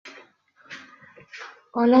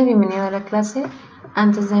Hola, bienvenido a la clase.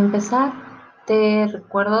 Antes de empezar, te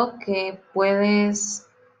recuerdo que puedes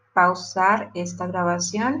pausar esta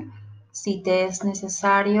grabación si te es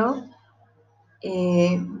necesario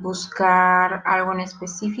buscar algo en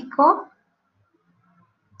específico,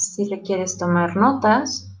 si requieres tomar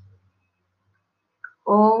notas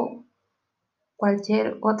o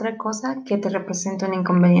cualquier otra cosa que te represente un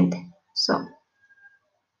inconveniente.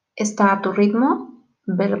 Está a tu ritmo,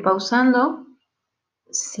 velo pausando.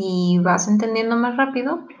 Si vas entendiendo más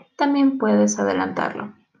rápido, también puedes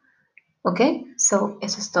adelantarlo. Ok, eso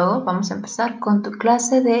es todo. Vamos a empezar con tu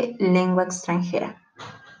clase de lengua extranjera.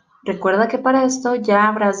 Recuerda que para esto ya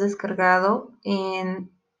habrás descargado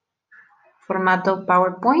en formato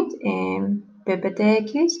PowerPoint, en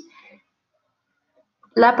PPTX,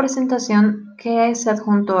 la presentación que se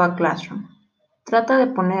adjuntó a Classroom. Trata de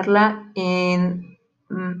ponerla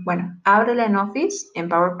ábrela en Office, en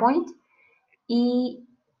PowerPoint, y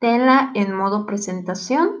tenla en modo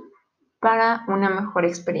presentación para una mejor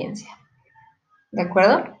experiencia. ¿De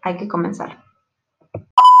acuerdo? Hay que comenzar.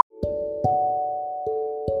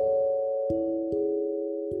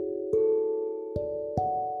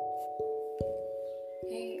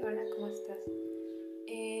 Hey, hola, ¿cómo estás?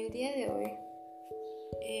 El día de hoy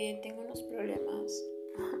tengo unos problemas.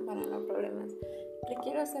 Bueno, no problemas.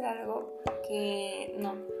 Requiero hacer algo que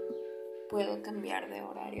no puedo cambiar de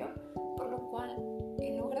horario, por lo cual,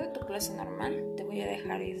 en lugar de tu clase normal, te voy a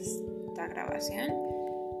dejar esta grabación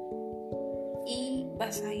y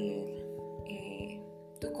vas a ir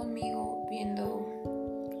tú conmigo viendo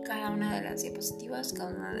cada una de las diapositivas,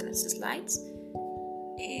 cada una de las slides.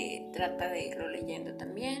 Trata de irlo leyendo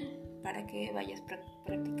también para que vayas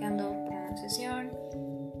practicando pronunciación,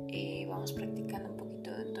 vamos practicando un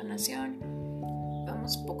poquito de entonación,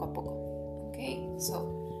 vamos poco a poco, ¿ok?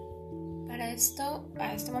 Para esto,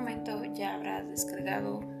 a este momento ya habrás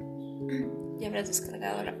descargado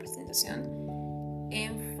la presentación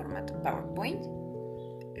en formato PowerPoint,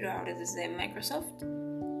 lo abres desde Microsoft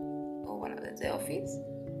o desde Office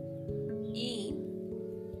y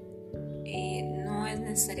no es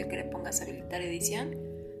necesario que le pongas habilitar edición,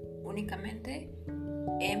 únicamente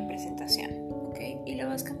en presentación, ¿ok? Y lo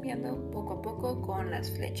vas cambiando poco a poco con las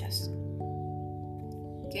flechas,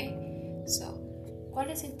 ¿ok? ¿Cuál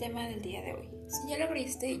es el tema del día de hoy? Si ya lo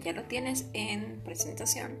abriste y ya lo tienes en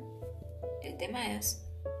presentación, el tema es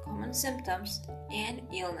Common Symptoms and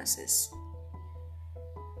Illnesses,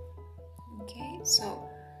 ¿ok?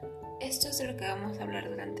 Esto es de lo que vamos a hablar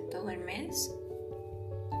durante todo el mes.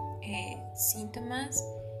 Síntomas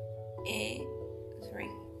y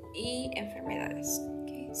enfermedades.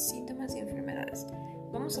 ¿Okay? Síntomas y enfermedades.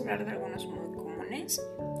 Vamos a hablar de algunos muy comunes.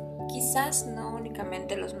 Quizás no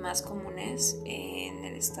únicamente los más comunes en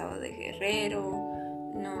el estado de Guerrero,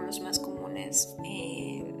 no los más comunes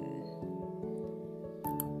en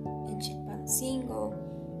Chilpancingo,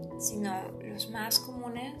 sino los más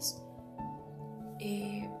comunes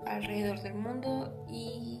alrededor del mundo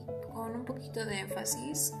y con un poquito de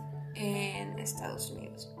énfasis en Estados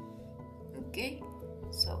Unidos. Ok,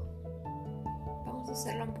 vamos a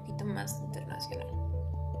hacerlo un poquito más internacional.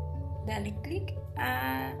 Dale clic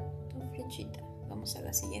a tu flechita. Vamos a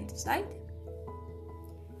la siguiente slide.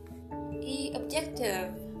 Y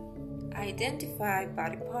objective: identify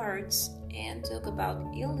body parts and talk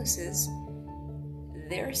about illnesses,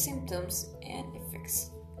 their symptoms and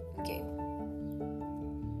effects. Okay.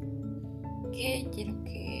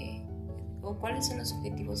 ¿Cuáles son los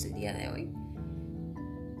objetivos del día de hoy?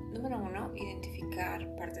 Número 1,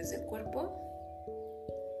 identificar partes del cuerpo.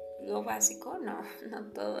 Lo básico, no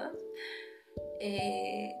todas.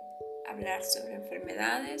 Hablar sobre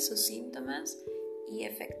enfermedades o síntomas y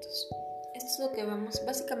efectos. Esto es lo que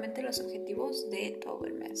básicamente los objetivos de todo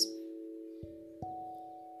el mes.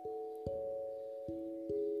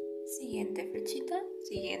 Siguiente flechita,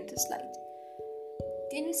 siguiente slide.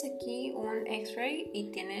 Tienes aquí un X-ray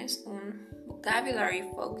y tienes un vocabulary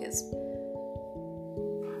focus.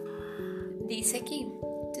 Dice aquí,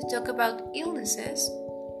 to talk about illnesses,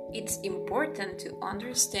 it's important to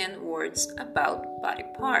understand words about body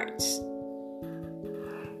parts.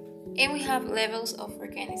 And we have levels of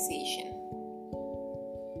organization.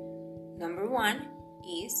 Number 1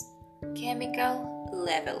 is chemical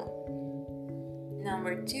level.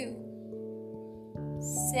 Number 2,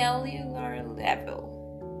 cellular level.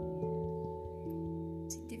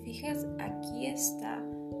 Si te fijas, aquí está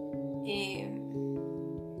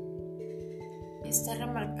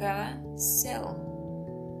remarcada cell.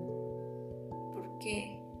 ¿Por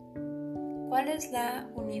qué? ¿Cuál es la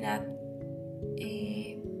unidad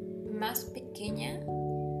más pequeña?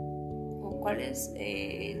 ¿O cuál es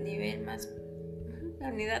el nivel más la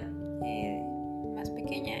unidad más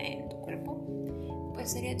pequeña en tu cuerpo,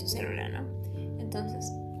 pues sería tu célula, ¿no?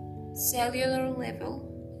 Entonces, cellular level,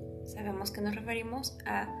 sabemos que nos referimos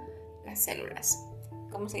a las células.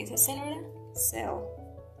 ¿Cómo se dice célula? Cell.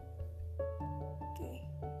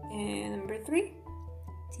 Okay. Number 3,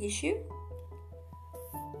 tissue.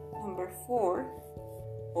 Number 4,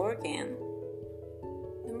 organ.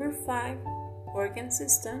 Number 5, organ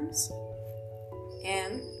systems.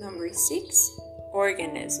 And number 6,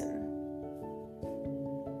 organism.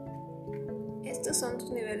 Estos son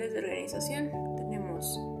tus niveles de organización.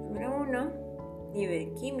 Tenemos número 1,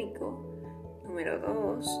 nivel químico. Número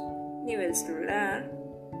 2, nivel celular.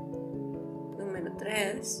 Número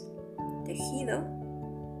 3, tejido.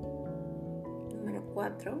 Número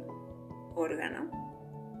 4, órgano.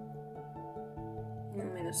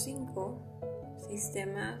 Número 5,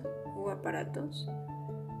 sistemas u aparatos.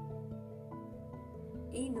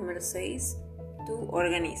 Y número 6, tu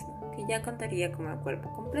organismo, que ya contaría como el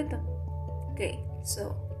cuerpo completo. Ok,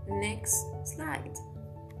 so next slide.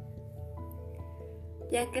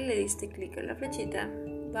 Ya que le diste clic a la flechita,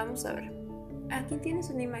 vamos a ver. Aquí tienes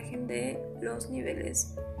una imagen de los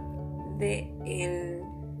niveles de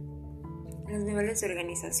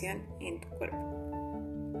organización en tu cuerpo.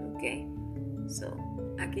 Ok, so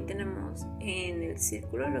aquí tenemos en el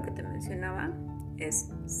círculo lo que te mencionaba es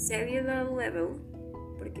cellular level,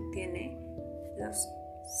 porque tiene los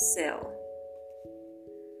cell.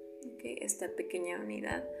 Okay, esta pequeña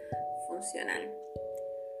unidad funcional.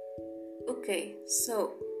 Okay,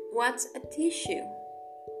 so what's a tissue?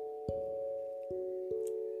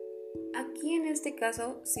 Aquí en este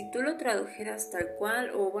caso, si tú lo tradujeras tal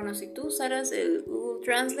cual, o bueno, si tú usaras el Google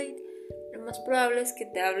Translate, lo más probable es que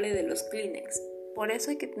te hable de los Kleenex. Por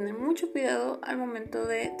eso hay que tener mucho cuidado al momento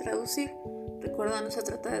de traducir. Recuerda, no se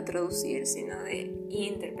trata de traducir, sino de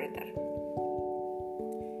interpretar.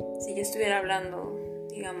 Si yo estuviera hablando,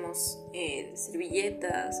 digamos, de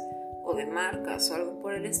servilletas o de marcas o algo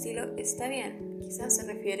por el estilo, está bien. Quizás se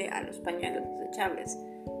refiere a los pañuelos desechables.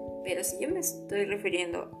 Pero si yo me estoy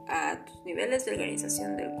refiriendo a tus niveles de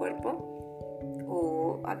organización del cuerpo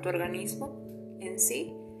o a tu organismo en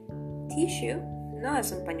sí, tissue no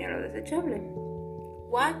es un pañuelo desechable.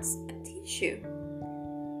 What's a tissue?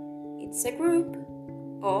 It's a group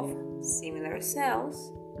of similar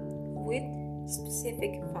cells with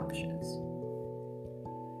specific functions.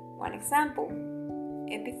 One example,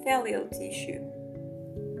 epithelial tissue.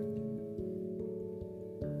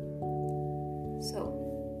 So,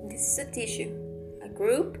 this is a tissue, a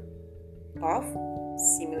group of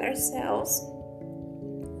similar cells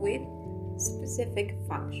with specific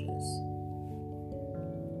functions.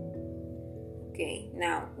 Okay,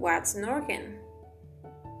 now what's an organ?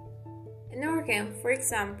 An organ, for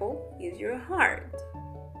example, is your heart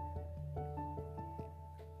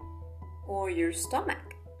or your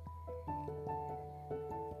stomach.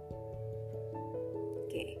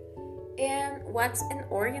 Okay, and what's an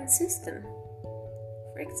organ system?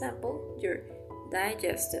 For example, your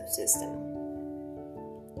digestive system.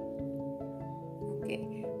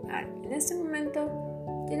 Okay, en este momento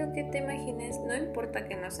quiero que te imagines, no importa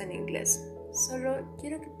que no sea en inglés, solo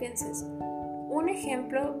quiero que pienses un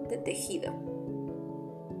ejemplo de tejido.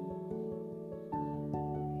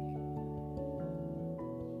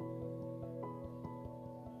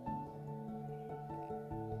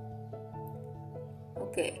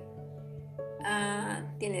 Ok.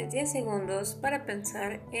 Tienes 10 segundos para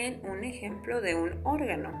pensar en un ejemplo de un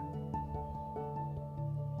órgano.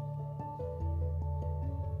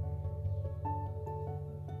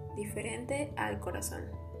 Diferente al corazón.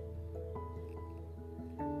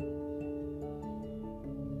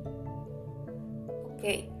 Ok,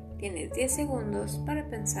 tienes 10 segundos para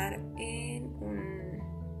pensar en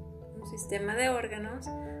un sistema de órganos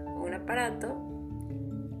o un aparato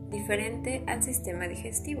diferente al sistema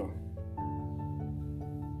digestivo.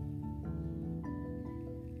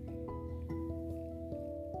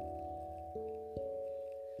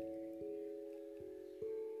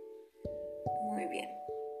 Muy bien.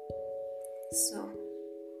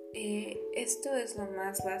 Esto es lo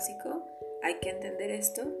más básico. Hay que entender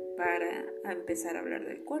esto para empezar a hablar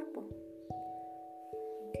del cuerpo.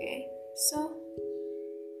 Ok,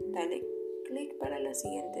 dale clic para la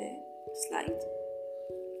siguiente slide.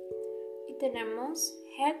 Y tenemos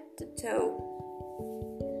head to toe,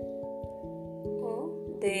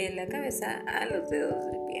 o de la cabeza a los dedos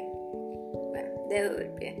del pie. Bueno, dedo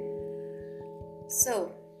del pie.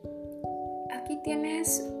 Aquí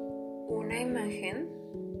tienes una imagen.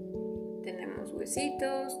 Tenemos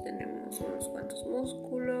huesitos, tenemos unos cuantos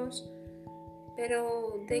músculos,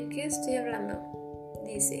 pero ¿de qué estoy hablando?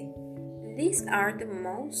 Dice These are the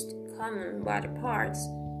most common body parts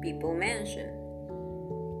people mention.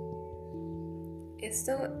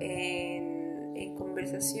 Esto en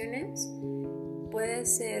conversaciones puede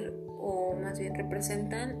ser, o más bien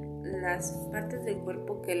representan, las partes del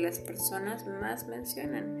cuerpo que las personas más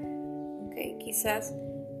mencionan. Okay, quizás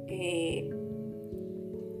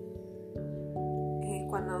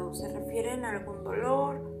cuando se refieren a algún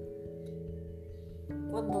dolor,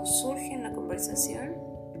 cuando surge en la conversación,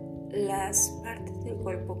 las partes del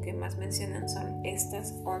cuerpo que más mencionan son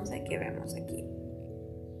estas 11 que vemos aquí.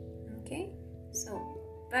 Okay,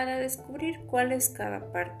 so, para descubrir cuál es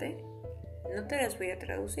cada parte, no te las voy a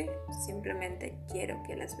traducir, simplemente quiero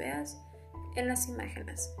que las veas en las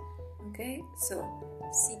imágenes. Okay, so,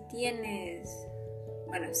 si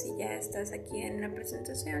ya estás aquí en la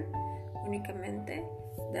presentación, únicamente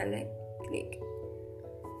dale clic.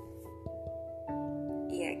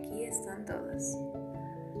 Y aquí están todas.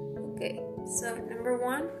 Okay, so number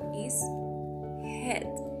 1 is head.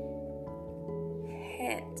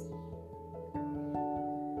 Head.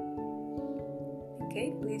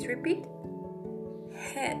 Okay, please repeat.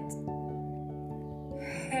 Head.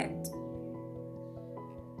 Head.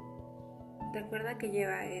 Recuerda que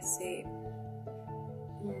lleva ese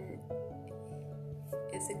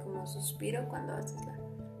como suspiro cuando haces la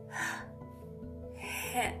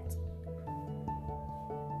head.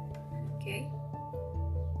 Okay.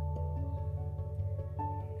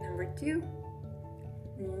 Number 2,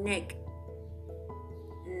 neck.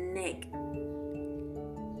 Neck.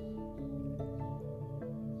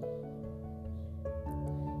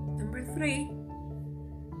 Number 3,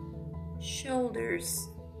 shoulders.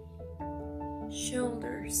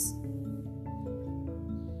 Shoulders.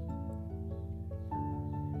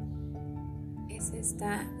 Ese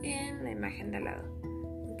está en la imagen de al lado.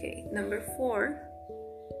 Okay. Number 4,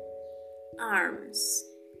 arms.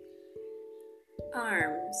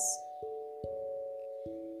 Arms.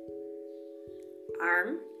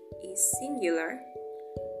 Arm is singular.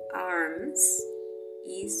 Arms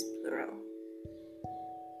is plural.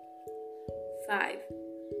 5,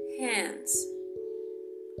 hands.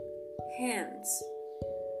 Hands.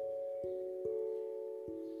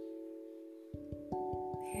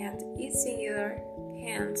 Hand is singular.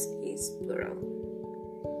 Hands is plural.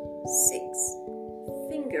 6,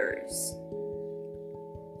 fingers.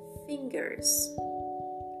 Fingers.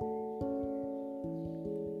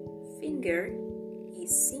 Finger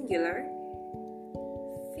is singular.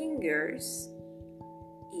 Fingers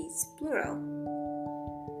is plural.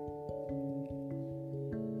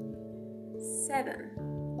 7,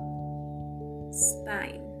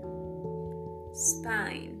 spine.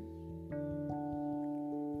 Spine.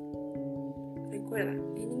 Recuerda,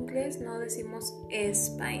 en inglés no decimos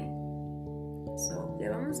spine. So, le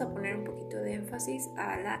vamos a poner un poquito de énfasis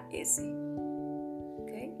a la S.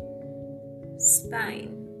 Okay?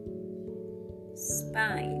 Spine.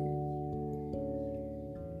 Spine.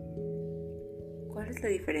 ¿Cuál es la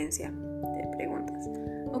diferencia? Te preguntas.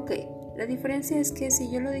 Ok, la diferencia es que si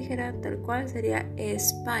yo lo dijera tal cual sería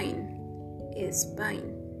spine.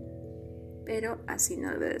 Spine. Pero así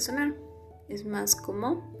no debe de sonar. Es más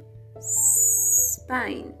como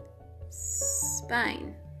spine.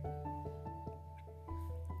 Spine.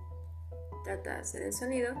 Trata de hacer el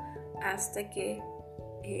sonido hasta que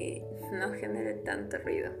no genere tanto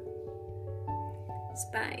ruido.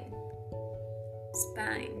 Spine.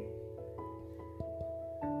 Spine.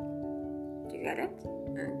 You got it?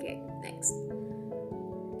 Okay, next.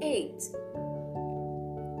 8.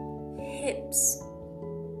 Hips.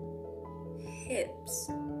 Hips.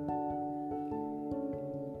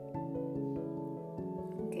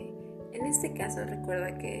 Okay. En este caso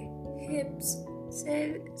recuerda que hips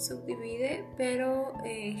se subdivide, pero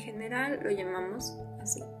en general lo llamamos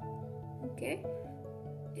así. Okay.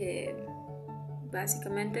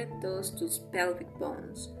 Básicamente todos tus pelvic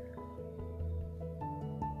bones.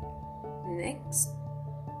 Next.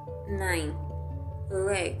 9.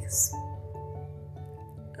 Legs.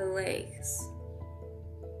 Legs.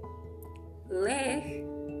 Leg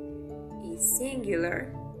is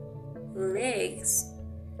singular. Legs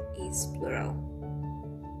is plural.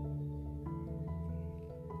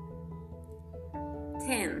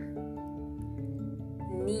 10.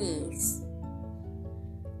 Knees.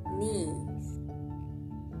 Knees.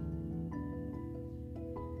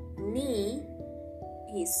 Knee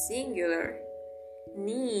is singular.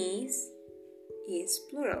 Knees is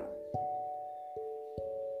plural.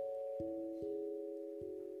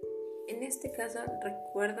 En este caso,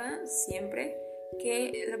 recuerda siempre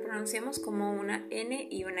que lo pronunciamos como una N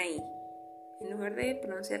y una I. En lugar de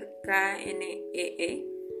pronunciar K-N-E-E,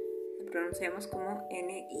 lo pronunciamos como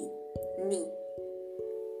N-I. knee.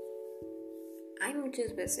 Hay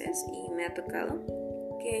muchas veces, y me ha tocado,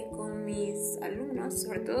 que con mis alumnos,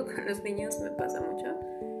 sobre todo con los niños me pasa mucho,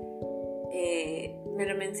 me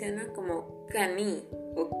lo mencionan como cani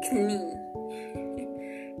o kni.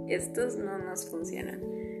 Estos no nos funcionan.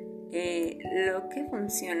 Lo que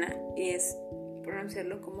funciona es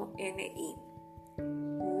pronunciarlo como ni.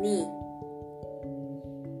 Ni.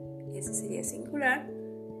 Ese sería singular.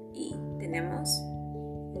 Y tenemos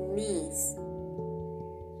knees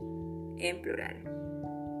en plural.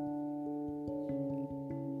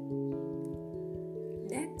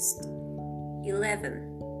 Next,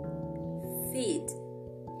 11. Feet.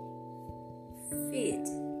 Feet.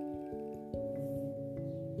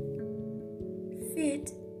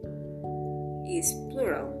 Feet is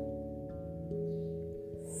plural.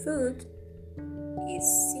 Foot is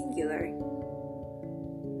singular.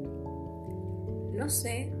 No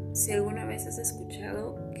sé si alguna vez has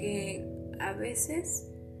escuchado que a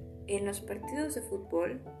veces en los partidos de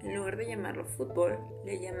fútbol, en lugar de llamarlo fútbol,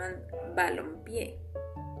 le llaman balompié.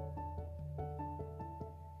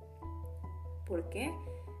 ¿Por qué?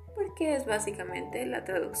 Porque es básicamente la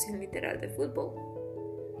traducción literal de fútbol.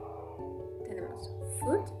 Tenemos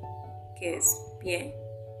foot, que es pie,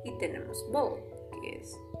 y tenemos ball, que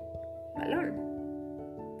es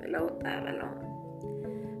balón, pelota, balón.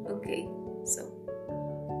 Ok, so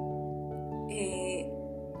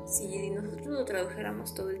si nosotros lo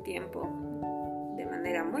tradujéramos todo el tiempo de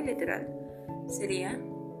manera muy literal, sería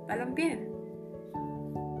balompié.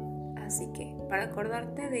 Así que para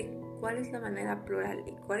acordarte de cuál es la manera plural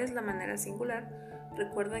y cuál es la manera singular,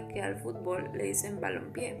 recuerda que al fútbol le dicen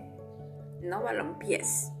balompié, no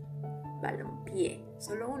balompiés, balompié,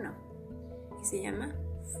 solo uno, y se llama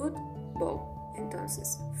football.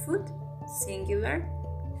 Entonces, foot, singular,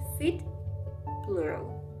 feet,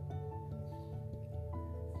 plural.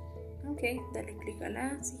 Ok, dale clic a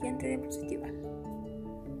la siguiente diapositiva.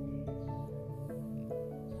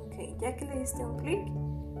 Ok, ya que le diste un clic,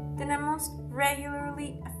 tenemos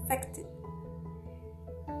regularly affected.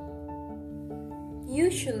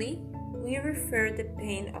 Usually, we refer the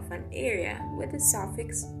pain of an area with the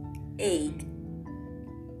suffix ache.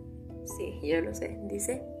 Sí, yo lo sé,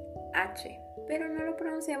 dice H, pero no lo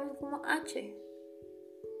pronunciamos como H.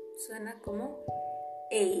 Suena como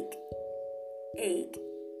ache, ache,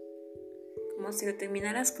 como si lo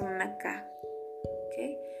terminaras con una K.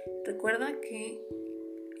 ¿Okay? Recuerda que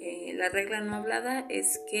la regla no hablada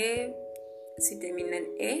es que si termina en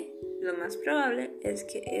E, lo más probable es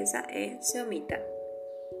que esa E se omita.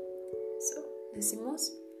 So,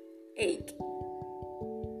 decimos ache.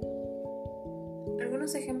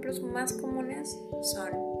 Algunos ejemplos más comunes son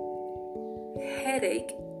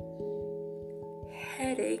headache,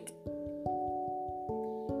 headache,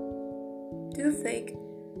 toothache,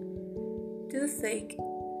 toothache,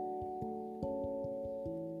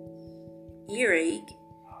 earache,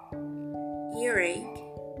 earache,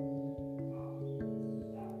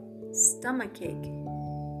 stomachache,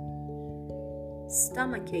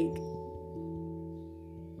 stomachache,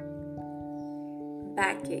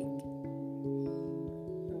 backache,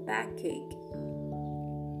 backache.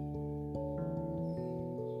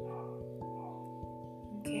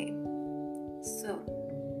 Okay, so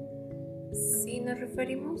si nos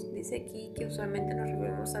referimos, dice aquí que usualmente nos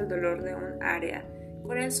referimos al dolor de un área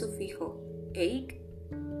con el sufijo ache.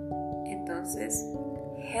 Entonces,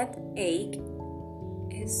 headache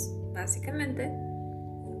es básicamente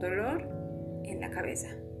un dolor en la cabeza.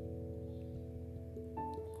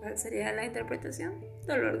 ¿Cuál sería la interpretación?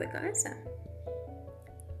 Dolor de cabeza.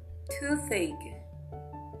 Toothache,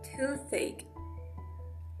 toothache.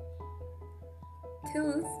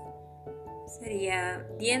 Tooth sería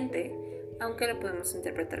diente, aunque lo podemos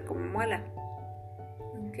interpretar como muela.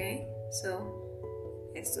 Ok,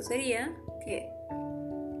 so esto sería que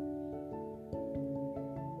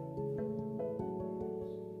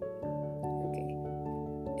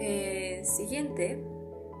siguiente,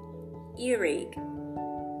 earache,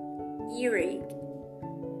 earache.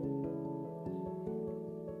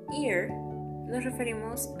 Ear nos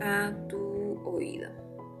referimos a tu oído.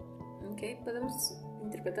 Okay, podemos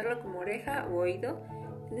interpretarlo como oreja o oído.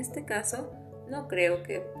 En este caso, no creo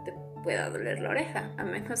que te pueda doler la oreja, a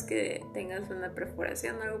menos que tengas una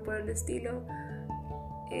perforación o algo por el estilo,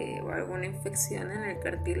 o alguna infección en el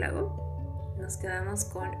cartílago. Nos quedamos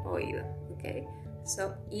con oído. Okay,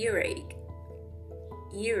 so earache,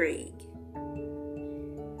 earache.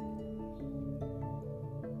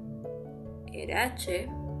 El H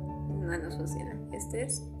no nos funciona. Este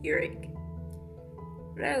es earache.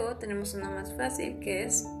 Luego tenemos uno más fácil que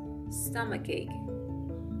es stomachache.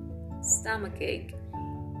 Stomachache.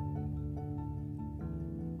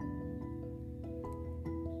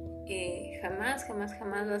 jamás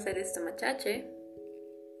va a ser estomachache.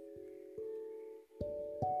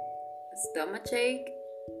 Stomachache,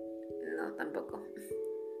 no, tampoco.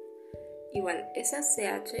 Igual, esa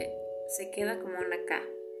CH se queda como una K.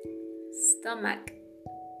 Stomach,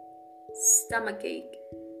 stomachache.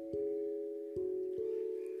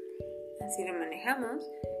 Así lo manejamos.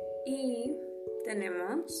 Y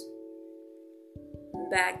tenemos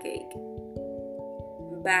backache.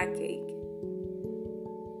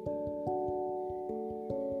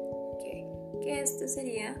 Okay. Que este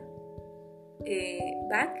sería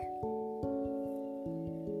back.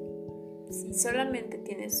 Si solamente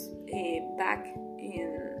tienes back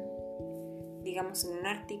digamos en un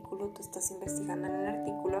artículo, tú estás investigando en un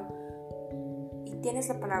artículo y tienes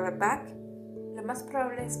la palabra back, lo más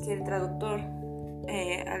probable es que el traductor,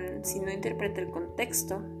 si no interpreta el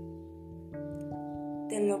contexto,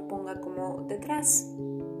 te lo ponga como detrás.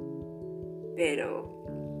 Pero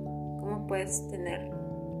 ¿cómo puedes tener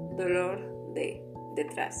dolor de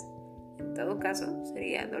detrás? En todo caso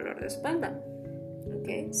sería dolor de espalda.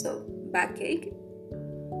 Ok, so backache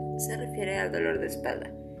se refiere al dolor de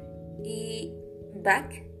espalda y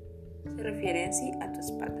back se refiere en sí a tu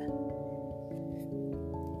espalda.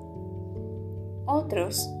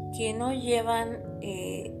 Otros que no llevan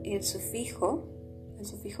el sufijo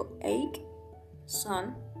ache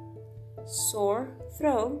son sore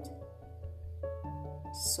throat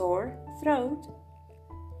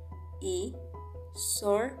y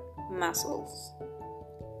sore muscles.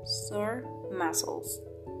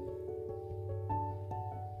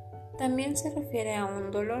 También se refiere a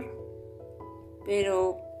un dolor,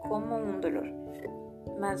 pero ¿cómo un dolor?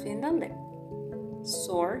 Más bien, ¿dónde?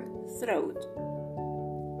 Sore throat.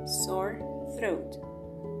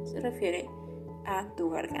 Se refiere a tu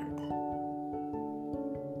garganta.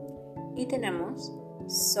 Y tenemos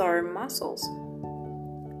sore muscles,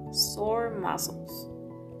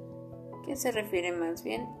 que se refiere más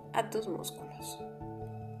bien a tus músculos.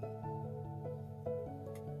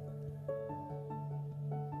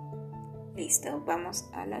 Listo, vamos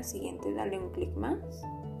a la siguiente, dale un clic más.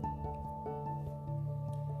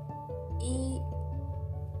 Y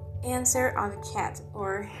answer on the chat,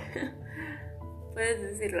 or puedes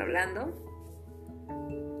decirlo hablando.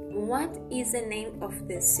 What is the name of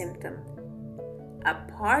this symptom? A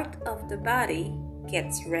part of the body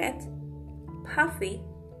gets red, puffy,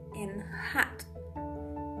 and hot.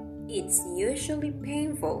 It's usually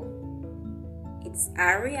painful. It's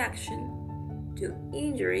a reaction to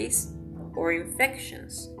injuries or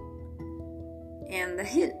infections. And the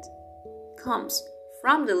hint comes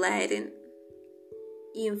from the Latin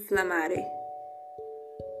inflammare.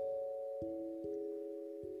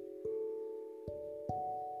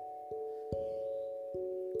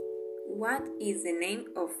 What is the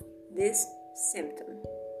name of this symptom?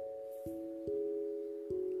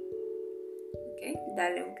 Ok,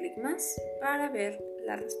 dale un clic más para ver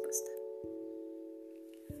la respuesta.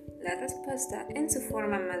 La respuesta en su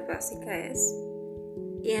forma más básica es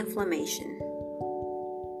inflammation.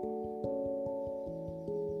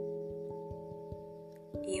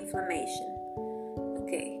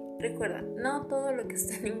 Ok, recuerda, no todo lo que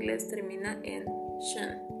está en inglés termina en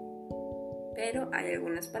shan, pero hay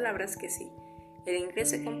algunas palabras que sí. El inglés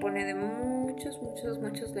se compone de muchos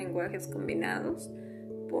lenguajes combinados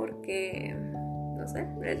porque, no sé,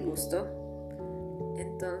 les gustó.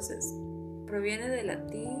 Entonces, proviene del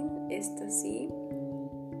latín, esta sí,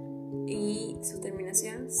 y su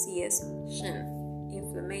terminación sí es shan,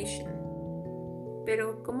 inflammation.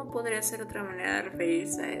 Pero, ¿cómo podría ser otra manera de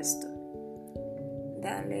referirse a esto?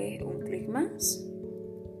 Dale un clic más.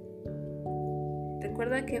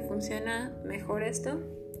 Recuerda que funciona mejor esto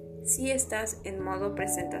si estás en modo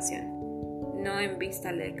presentación, no en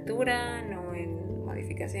vista lectura, no en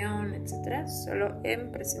modificación, etc. Solo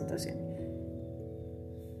en presentación.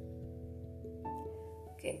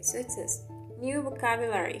 Okay, so it says new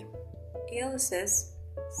vocabulary, illnesses,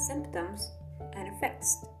 symptoms, and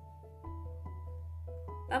effects.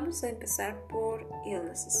 Vamos a empezar por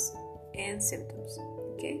illnesses and symptoms.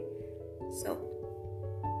 Okay, so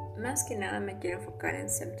más que nada me quiero enfocar en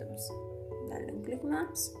symptoms. Dale un clic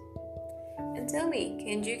más. And tell me,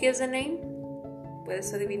 can you guess the name?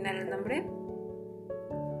 ¿Puedes adivinar el nombre?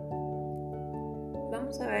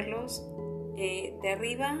 Vamos a verlos de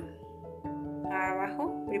arriba a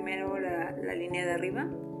abajo. Primero la línea de arriba,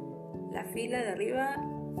 la fila de arriba,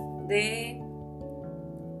 de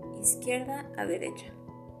izquierda a derecha.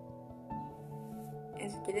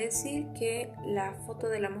 Eso quiere decir que la foto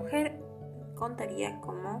de la mujer contaría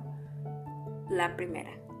como la primera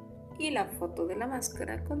y la foto de la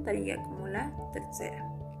máscara contaría como la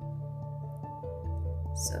tercera.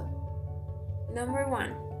 So, Number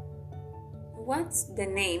 1. What's the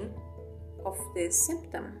name of the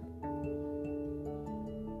symptom?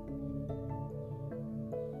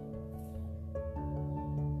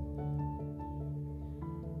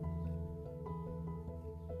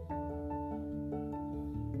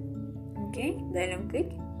 Ok, dale un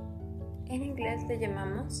clic. En inglés le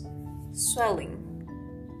llamamos swelling.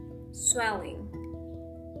 Swelling.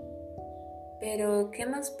 Pero, ¿qué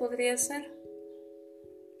más podría ser?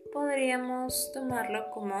 Podríamos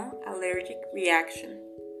tomarlo como allergic reaction.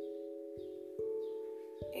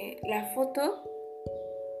 La foto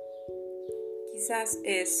quizás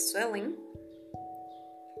es swelling.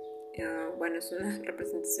 Bueno, es una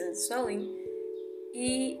representación de swelling.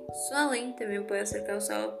 Y swelling también puede ser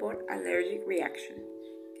causado por allergic reaction,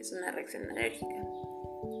 que es una reacción alérgica.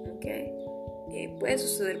 Okay. Puede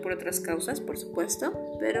suceder por otras causas, por supuesto,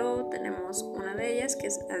 pero tenemos una de ellas que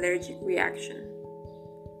es allergic reaction.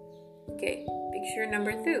 Okay, picture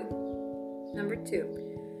number 2.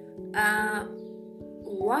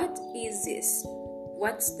 What is this?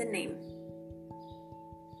 What's the name?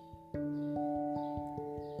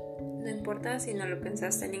 No importa si no lo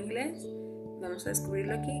pensaste en inglés, vamos a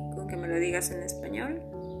descubrirlo aquí. Con que me lo digas en español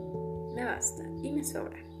me basta y me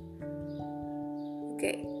sobra. Ok,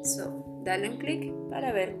 so dale un clic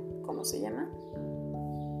para ver cómo se llama.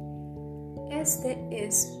 Este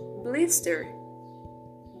es blister.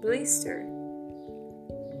 Blister.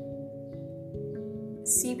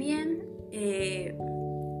 Si bien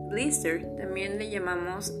blister también le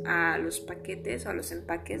llamamos a los paquetes o a los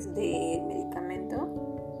empaques del medicamento,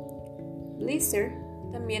 blister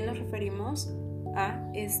también nos referimos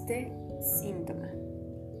a este síntoma.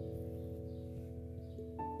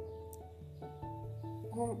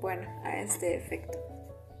 Bueno, a este efecto.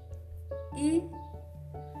 Y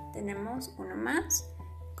tenemos uno más.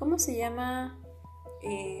 ¿Cómo se llama?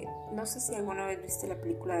 No sé si alguna vez viste la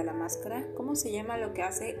película de La Máscara. ¿Cómo se llama lo que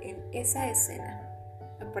hace en esa escena?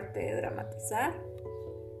 Aparte de dramatizar,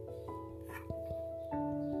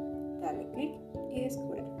 dale clic y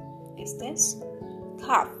descubre. Este es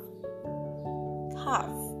cough.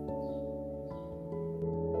 Cough.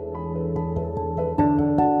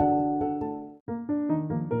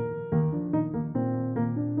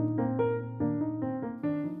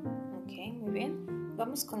 Ok, muy bien.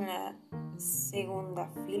 Vamos con la segunda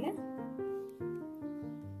fila.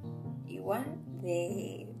 Igual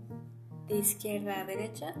de izquierda a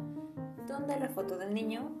derecha, donde la foto del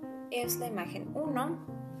niño es la imagen 1,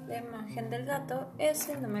 la imagen del gato es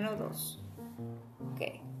el número 2.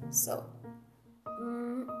 Okay, so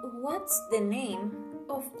what's the name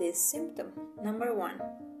of this symptom? Number 1.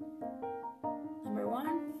 Number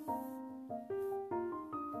 1.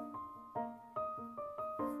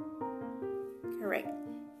 Correct.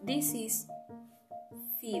 This is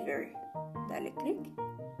fever. Dale clic.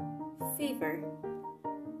 Fever.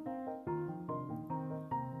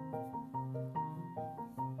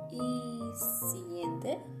 Y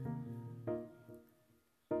siguiente.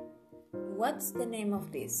 What's the name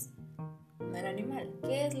of this? El animal.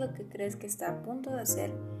 ¿Qué es lo que crees que está a punto de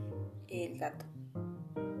hacer el gato?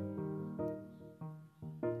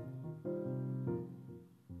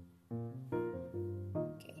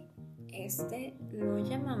 Okay. Este lo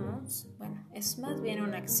llamamos, bueno, es más bien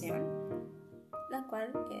una acción, la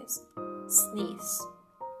cual es sneeze.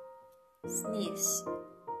 Sneeze.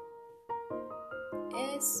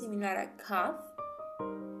 Es similar a cough.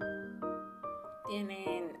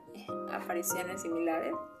 Tienen apariciones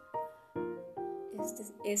similares.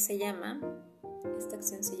 Esta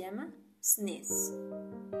acción se llama sneeze.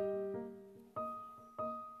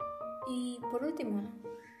 Y por último,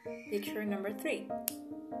 picture number 3.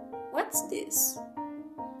 What's this?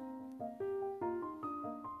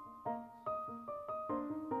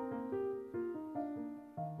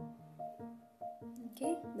 Ok,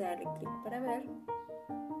 dale clic para ver.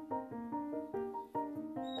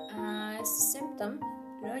 Este symptom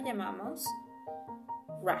lo llamamos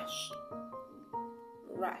rash.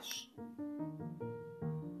 Rash.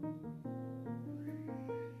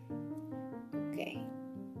 Ok.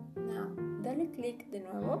 Now, dale clic de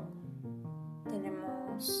nuevo.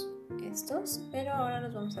 Tenemos estos, pero ahora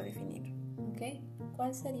los vamos a definir. Ok.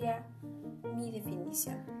 ¿Cuál sería mi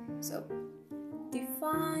definición? So,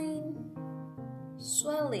 define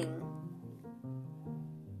swelling.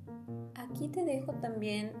 Aquí te dejo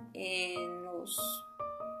también en los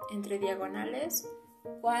entre diagonales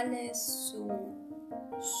cuál es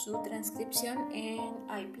su transcripción en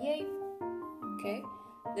IPA, ¿okay?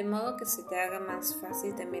 De modo que se te haga más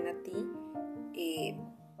fácil también a ti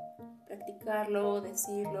practicarlo,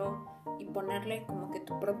 decirlo y ponerle como que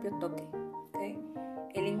tu propio toque, ¿okay?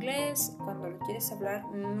 el inglés, cuando lo quieres hablar,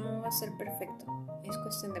 no va a ser perfecto. Es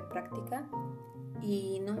cuestión de práctica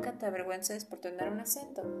y nunca te avergüences por tener un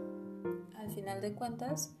acento. Al final de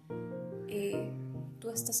cuentas, tú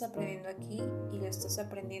estás aprendiendo aquí y lo estás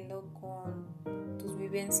aprendiendo con tus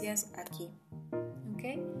vivencias aquí. ¿Ok?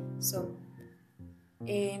 So,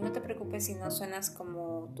 no te preocupes si no suenas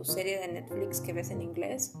como tu serie de Netflix que ves en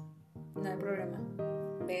inglés. No hay problema.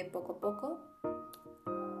 Ve poco a poco.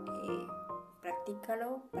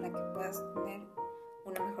 Practícalo para que puedas tener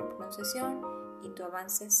una mejor pronunciación y tu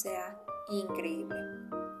avance sea increíble.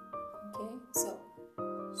 Okay, so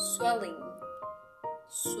swelling.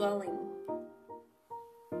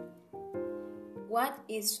 What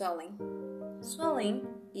is swelling? Swelling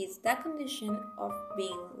is the condition of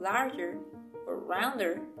being larger or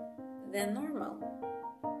rounder than normal.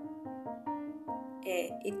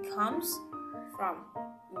 It comes from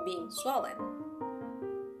being swollen.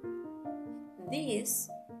 This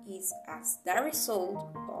is as the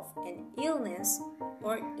result of an illness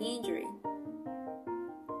or injury.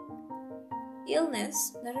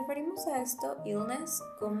 Illness, nos referimos a esto, illness,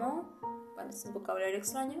 como, bueno, es un vocabulario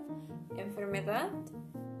extraño, enfermedad,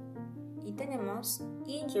 y tenemos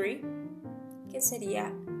injury, que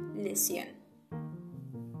sería lesión.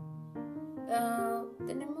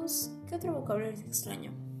 Tenemos, ¿qué otro vocabulario es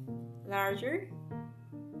extraño? Larger,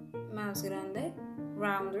 más grande,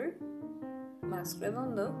 rounder, más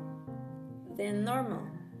redondo, than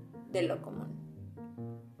normal, de lo común.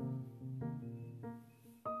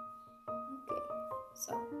 Okay,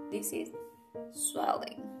 so this is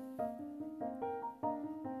swelling.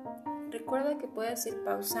 Recuerda que puedes ir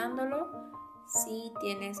pausándolo si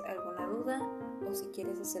tienes alguna duda o si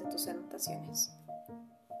quieres hacer tus anotaciones.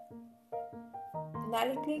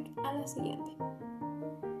 Dale clic a la siguiente.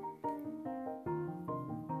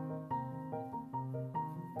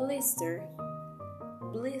 Blister.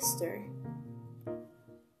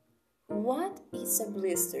 What is a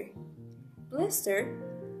blister? Blister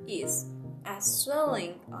is a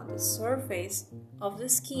swelling on the surface of the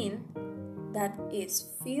skin that is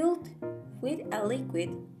filled with a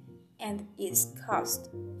liquid and is caused,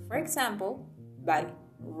 for example, by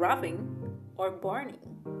rubbing or burning.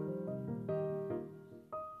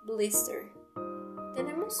 Blister.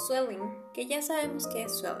 Tenemos swelling, que ya sabemos que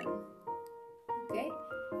es swelling. ¿Ok?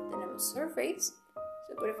 Tenemos surface,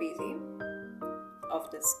 superficie, of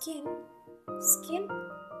the skin. Skin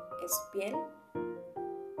es piel.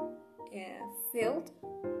 Filled,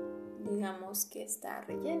 digamos que está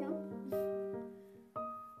relleno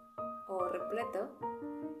o repleto.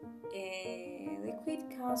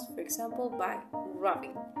 Liquid caused, for example, by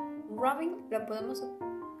rubbing. Rubbing lo podemos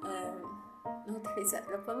no utilizar,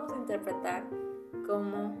 lo podemos interpretar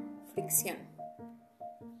como fricción.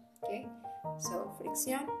 Okay? So,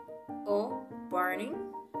 fricción o burning,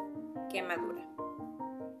 quemadura.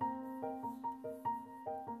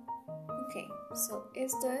 Okay, so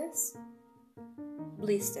esto es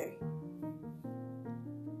blister.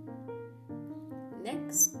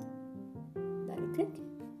 Next, dale click.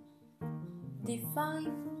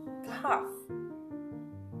 Define cough.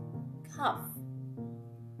 Cough.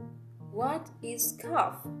 What is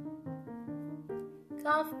cough?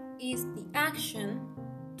 Cough is the action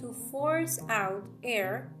to force out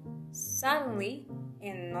air suddenly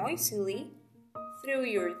and noisily through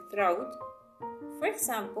your throat, for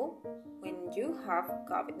example, when you have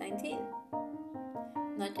COVID-19.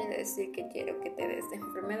 No quiere decir que quiero que te des de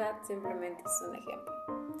enfermedad, simplemente es un ejemplo.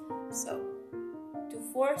 So, to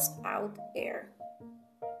force out air.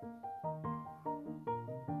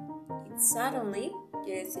 It's suddenly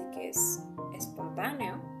quiere decir que es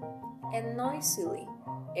espontáneo, and noisily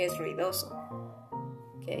es ruidoso.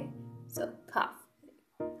 Okay, so cough.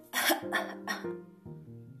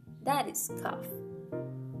 That is cough.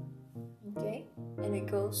 Okay, and it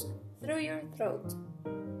goes through your throat,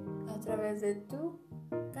 a través de tu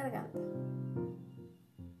garganta.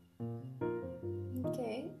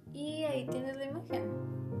 Okay, y ahí tienes la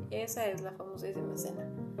imagen. Esa es la famosísima escena.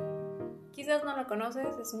 Quizás no la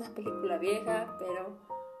conoces, es una película vieja, pero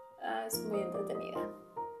es muy entretenida.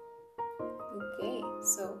 Okay,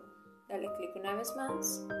 so dale clic una vez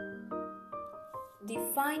más.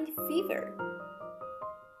 Define fever.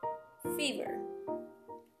 Fever.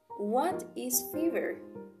 What is fever?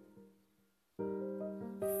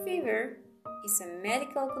 Fever is a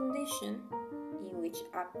medical condition in which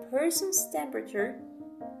a person's temperature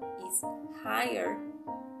is higher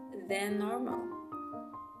than normal.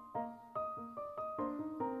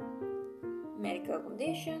 Medical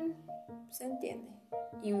condition, se entiende,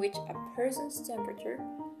 in which a person's temperature,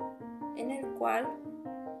 en el cual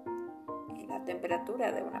la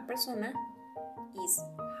temperatura de una persona is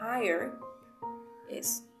higher,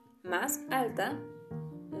 es más alta,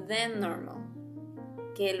 than normal,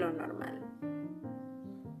 que lo normal.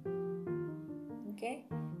 ¿Okay?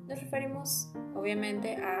 Nos referimos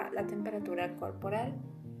obviamente a la temperatura corporal.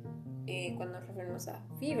 Cuando nos referimos a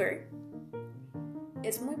fever,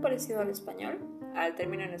 es muy parecido al español, al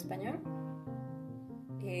término en español.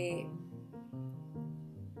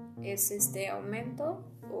 Es este aumento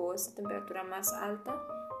o esta temperatura más alta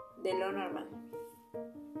de lo normal.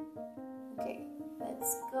 Okay,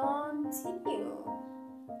 let's continue.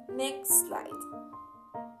 Next slide.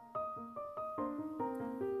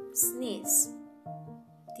 Sneeze.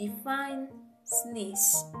 Define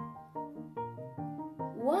sneeze.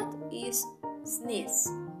 What is sneeze?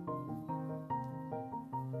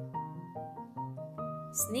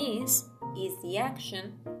 Sneeze is the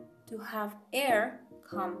action to have air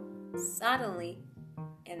come suddenly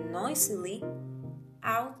and noisily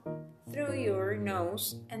out through your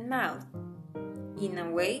nose and mouth in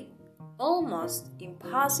a way almost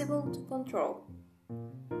impossible to control.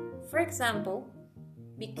 For example,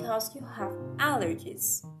 because you have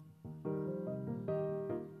allergies.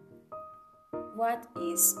 What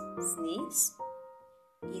is sneeze?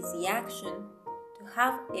 Is the action to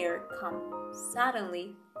have air come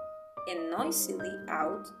suddenly and noisily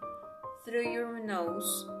out through your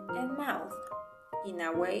nose and mouth in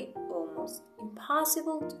a way almost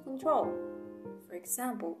impossible to control. For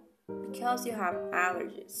example, because you have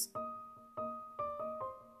allergies.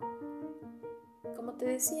 Como te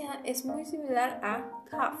decía, es muy similar a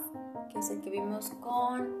cough, que es el que vimos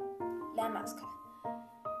con la máscara.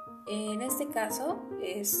 En este caso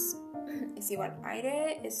es igual,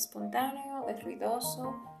 aire, es espontáneo, es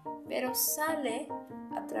ruidoso, pero sale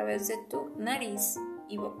a través de tu nariz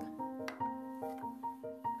y boca.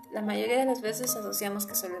 La mayoría de las veces asociamos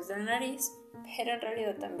que solo es de la nariz, pero en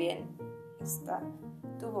realidad también está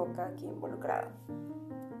tu boca aquí involucrada.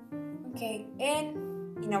 Ok,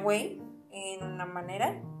 in a way, en una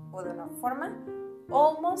manera o de una forma,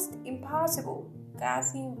 almost impossible,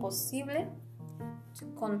 casi imposible to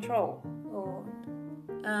control, o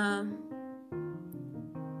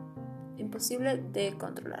imposible de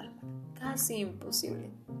controlar, casi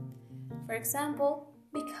imposible. For example,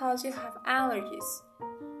 because you have allergies.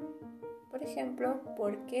 Por ejemplo,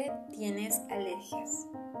 porque tienes alergias.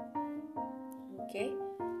 ¿Ok?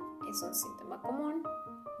 Es un síntoma común,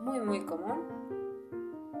 muy común.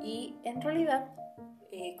 Y en realidad,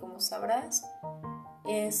 como sabrás,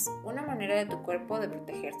 es una manera de tu cuerpo de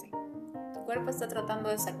protegerse. Tu cuerpo está tratando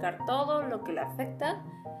de sacar todo lo que le afecta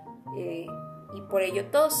y por ello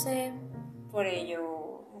tose, por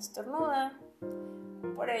ello estornuda,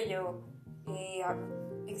 por ello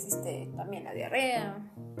existe también la diarrea,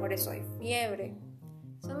 por eso hay fiebre.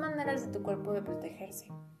 Son maneras de tu cuerpo de protegerse.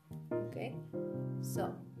 ¿Ok?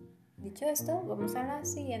 Dicho esto, vamos a la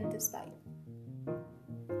siguiente slide.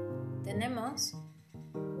 Tenemos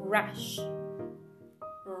rush.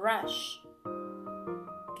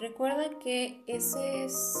 Recuerda que ese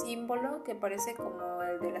símbolo que parece como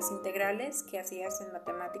el de las integrales que hacías en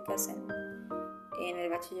matemáticas en el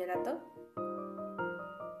bachillerato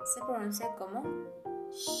se pronuncia como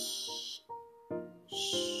sh.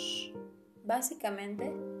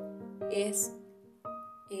 Básicamente es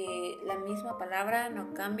la misma palabra,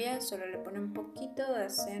 no cambia, solo le pone un poquito de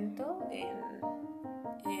acento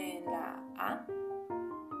en la A.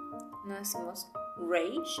 No decimos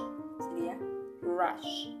rage, sería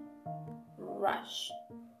rush.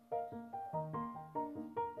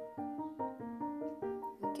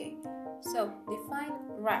 Okay, so define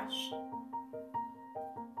rush.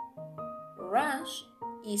 Rush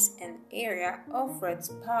is an area of red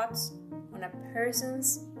spots on a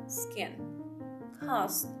person's skin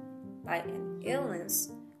caused by an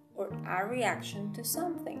illness or a reaction to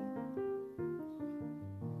something.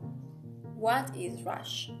 What is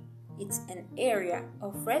rush? It's an area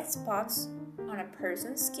of red spots on a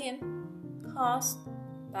person's skin caused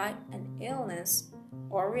by an illness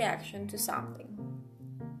or reaction to something.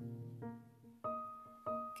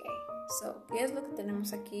 Okay, so, ¿qué es lo que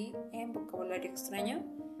tenemos aquí en vocabulario extraño?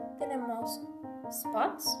 Tenemos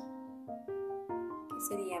spots, que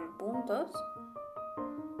serían puntos,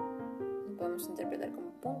 lo podemos interpretar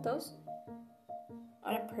como puntos.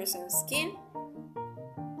 On a person's skin.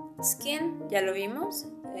 Skin, ya lo vimos,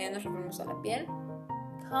 nos referimos a la piel.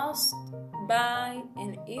 Caused by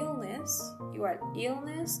an illness, igual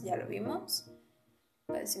illness, ya lo vimos,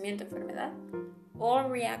 padecimiento, enfermedad. Or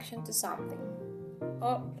reaction to something,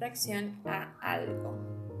 o reacción a algo.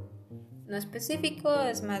 No específico,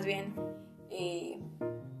 es más bien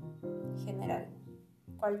general.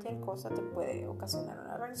 Cualquier cosa te puede ocasionar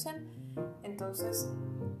una reacción. Entonces,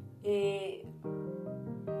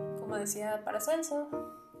 como decía Paracelso,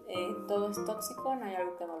 todo es tóxico, no hay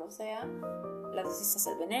algo que no lo sea. La dosis es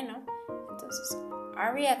el veneno. Entonces,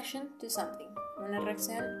 a reaction to something, una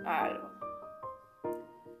reacción a algo.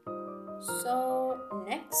 So,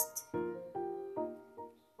 next.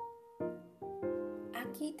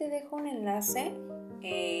 Aquí te dejo un enlace.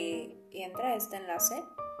 Entra a este enlace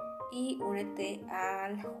y únete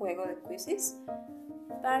al juego de quizzes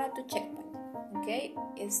para tu checkpoint. ¿Okay?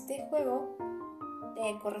 Este juego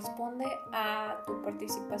te corresponde a tu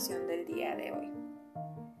participación del día de hoy.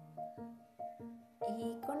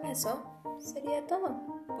 Y con eso sería todo.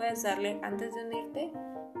 Puedes darle, antes de unirte,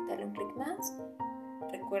 darle un clic más.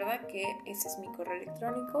 Recuerda que ese es mi correo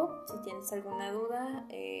electrónico. Si tienes alguna duda,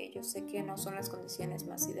 yo sé que no son las condiciones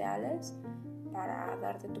más ideales para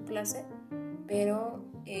darte tu clase, pero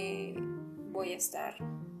voy a estar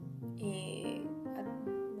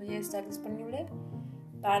disponible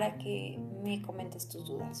para que me comentes tus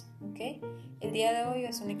dudas, ¿ok? El día de hoy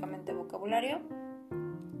es únicamente vocabulario,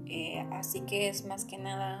 así que es más que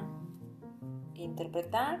nada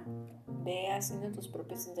interpretar, ve haciendo tus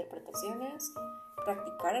propias interpretaciones,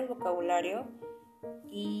 practicar el vocabulario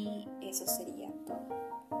y eso sería todo,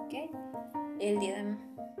 ¿ok? El día de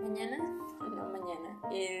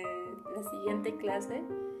la siguiente clase,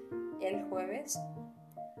 el jueves,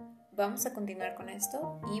 vamos a continuar con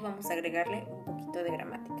esto y vamos a agregarle un poquito de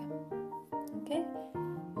gramática, ¿ok?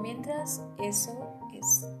 Mientras, eso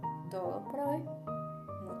es todo por hoy.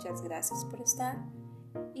 Muchas gracias por estar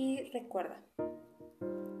y recuerda,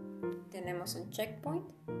 tenemos un checkpoint,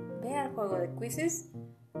 ve al juego de quizzes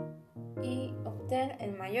y obtén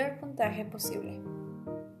el mayor puntaje posible.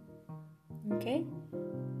 ¿Ok?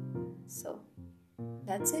 So,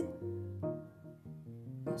 that's it.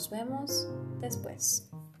 Nos vemos después.